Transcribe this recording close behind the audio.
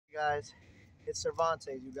guys. It's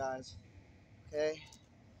Cervantes, you guys. Okay?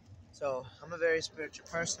 So, I'm a very spiritual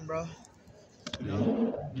person, bro. You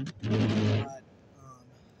know? But,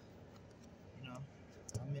 you know,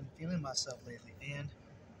 I've been feeling myself lately. And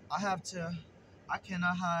I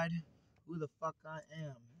cannot hide who the fuck I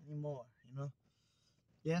am anymore, you know?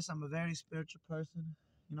 Yes, I'm a very spiritual person.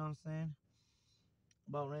 You know what I'm saying?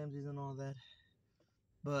 About Ramses and all that.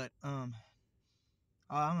 But, I'm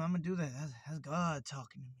gonna do that. That's God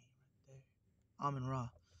talking to me right there. I'm in raw.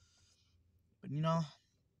 But,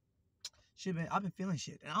 I've been feeling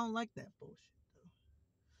shit, and I don't like that bullshit, though.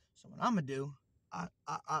 So what I'm gonna do, I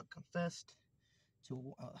confessed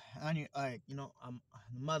to, I'm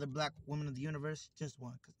the mother black woman of the universe, just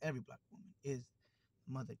one, because every black woman is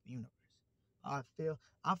the mother of the universe. I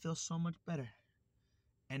feel so much better,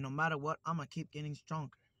 and no matter what, I'm gonna keep getting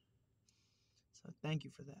stronger. So thank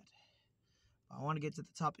you for that. I want to get to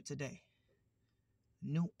the topic today.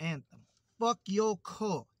 New anthem. Fuck your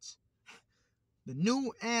chords. The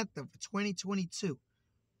new anthem for 2022.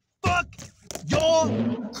 Fuck your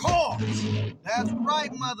chords. That's right,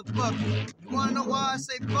 motherfucker. You want to know why I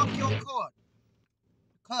say fuck your chord?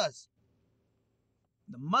 Because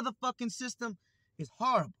the motherfucking system is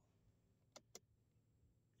horrible.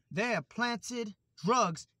 They have planted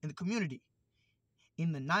drugs in the community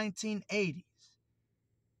in the 1980s.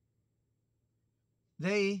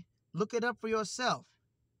 They, look it up for yourself.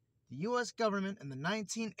 The U.S. government in the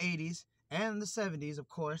 1980s and the 70s, of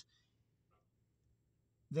course,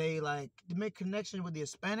 they make connection with the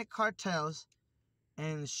Hispanic cartels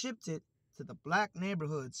and shipped it to the black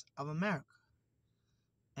neighborhoods of America.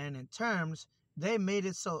 And in terms, they made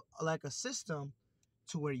it so like a system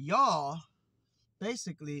to where y'all,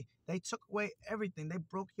 basically, they took away everything. They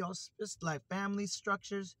broke y'all's family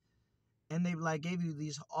structures, and they gave you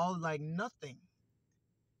these all nothing.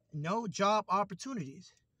 No job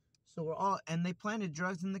opportunities. And they planted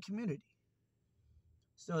drugs in the community.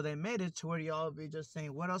 So they made it to where y'all be just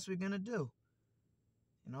saying, what else we gonna do?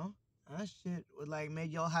 You know? That shit would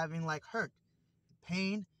made y'all having hurt,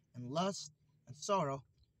 pain, and lust, and sorrow,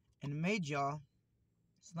 and made y'all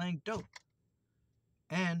slang dope.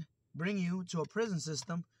 And bring you to a prison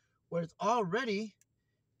system where it's already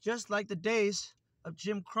just like the days of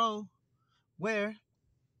Jim Crow, where,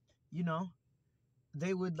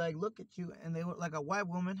 they would look at you and they would a white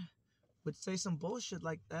woman would say some bullshit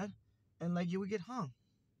like that, and you would get hung.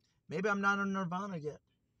 Maybe I'm not on Nirvana yet,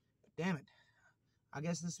 but damn it, I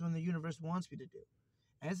guess this is what the universe wants me to do.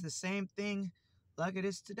 And it's the same thing like it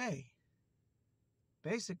is today.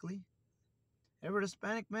 Basically, every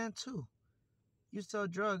Hispanic man too. You sell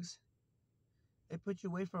drugs, they put you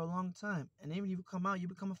away for a long time, and even if you come out, you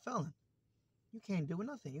become a felon. You can't do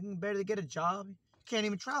nothing. You can barely get a job. You can't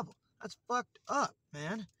even travel. That's fucked up,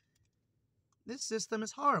 man. This system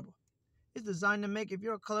is horrible. It's designed to make, if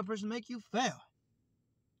you're a color person, make you fail.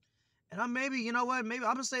 And maybe I'm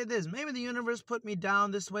gonna say this. Maybe the universe put me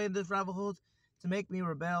down this way, this rabbit hole, to make me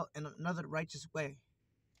rebel in another righteous way.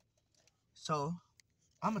 So,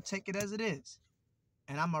 I'm gonna take it as it is.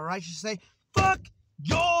 And I'm a righteous say, fuck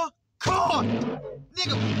your court!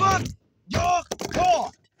 Nigga, fuck your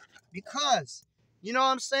court! Because, you know what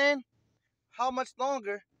I'm saying? How much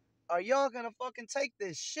longer are y'all gonna fucking take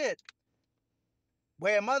this shit?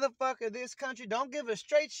 Where motherfucker, this country don't give a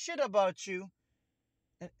straight shit about you,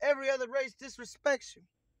 and every other race disrespects you.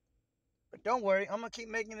 But don't worry, I'm gonna keep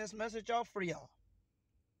making this message all for y'all.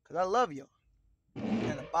 Because I love y'all.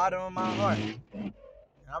 At the bottom of my heart. And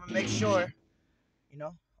I'm gonna make sure,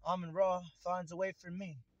 Almond Raw finds a way for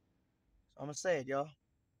me. So I'm gonna say it, y'all.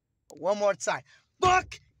 But one more time.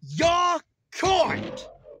 Fuck your court!